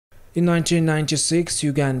In 1996,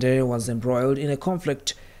 Uganda was embroiled in a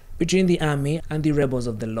conflict between the army and the rebels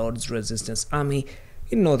of the Lord's Resistance Army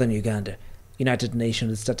in northern Uganda. United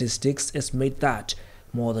Nations statistics estimate that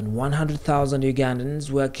more than 100,000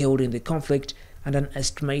 Ugandans were killed in the conflict, and an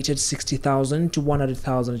estimated 60,000 to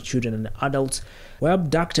 100,000 children and adults were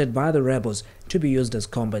abducted by the rebels to be used as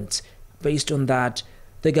combats. Based on that,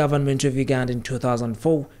 the government of Uganda in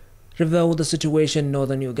 2004 revealed the situation in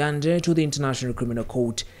northern Uganda to the International Criminal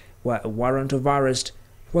Court, where a warrant of arrest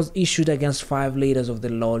was issued against 5 leaders of the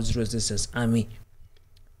Lord's Resistance Army.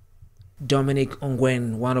 Dominic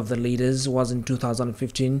Ongwen, one of the leaders, was in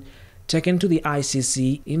 2015 taken to the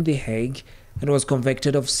ICC in The Hague and was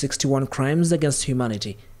convicted of 61 crimes against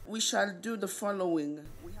humanity. We shall do the following.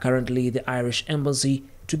 Currently, the Irish Embassy,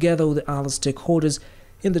 together with the other stakeholders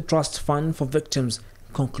in the Trust Fund for Victims,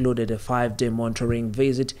 concluded a 5-day monitoring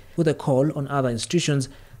visit with a call on other institutions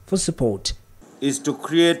for support. Is to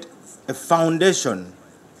create a foundation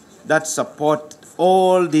that supports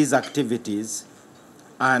all these activities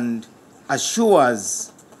and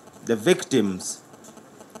assures the victims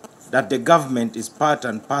that the government is part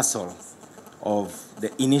and parcel of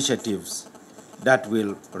the initiatives that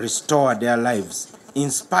will restore their lives in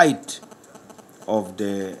spite of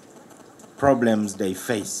the problems they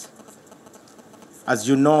face. As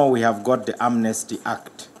you know, we have got the Amnesty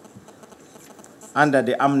Act. Under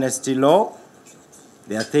the amnesty law,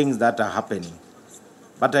 there are things that are happening.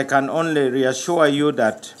 But I can only reassure you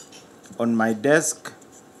that on my desk,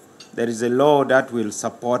 there is a law that will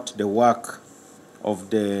support the work of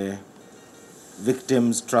the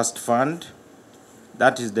Victims Trust Fund.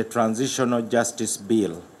 That is the Transitional Justice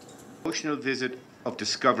Bill. Emotional visit of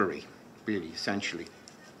discovery, really, essentially.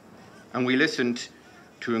 And we listened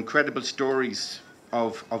to incredible stories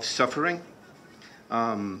of suffering,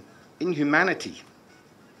 inhumanity,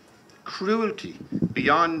 cruelty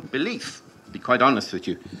beyond belief, to be quite honest with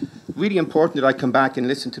you. Really important that I come back and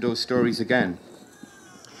listen to those stories again.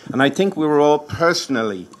 And I think we were all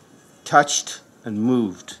personally touched and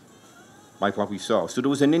moved by what we saw. So there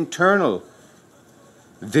was an internal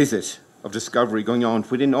visit of discovery going on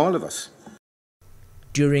within all of us.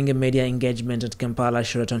 During a media engagement at Kampala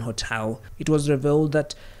Sheraton Hotel, it was revealed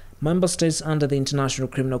that member states under the International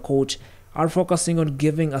Criminal Court are focusing on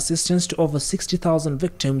giving assistance to over 60,000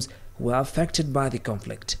 victims who were affected by the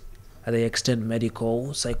conflict. They extend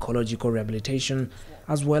medical, psychological rehabilitation,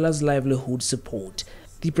 as well as livelihood support.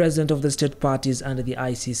 The president of the state parties under the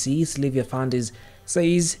ICC, Sylvia Fandis,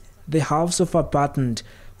 says they have so far partnered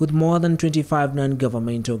with more than 25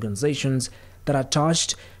 non-governmental organizations that are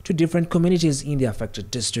attached to different communities in the affected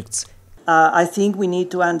districts. I think we need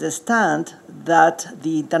to understand that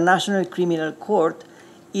the International Criminal Court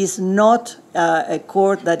is not a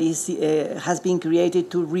court that has been created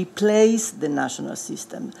to replace the national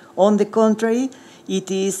system. On the contrary, it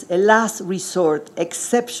is a last resort,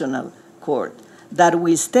 exceptional court that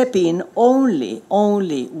will step in only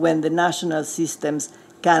when the national systems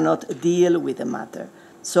cannot deal with the matter.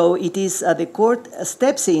 So it is the court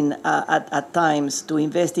steps in at times to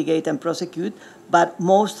investigate and prosecute, but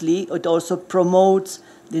mostly it also promotes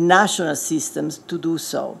the national systems to do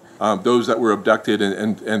so. Those that were abducted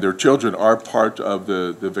and their children are part of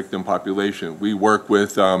the victim population. We work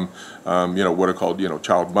with what are called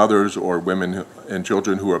child mothers or women and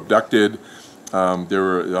children who are abducted. They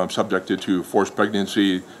were subjected to forced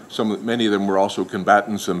pregnancy. Many of them were also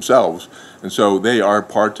combatants themselves, and so they are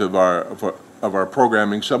part of our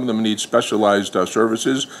programming. Some of them need specialized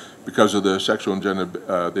services because of the sexual and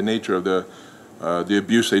gender, the nature of the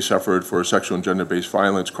abuse they suffered for sexual and gender-based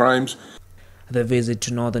violence crimes. The visit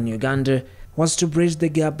to northern Uganda was to bridge the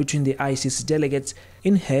gap between the ICC delegates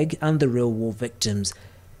in Hague and the real war victims.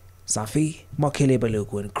 Safi, Makele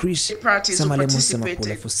Balogu and Chris Samalemo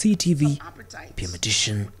Samakula for CTV, PM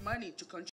Edition.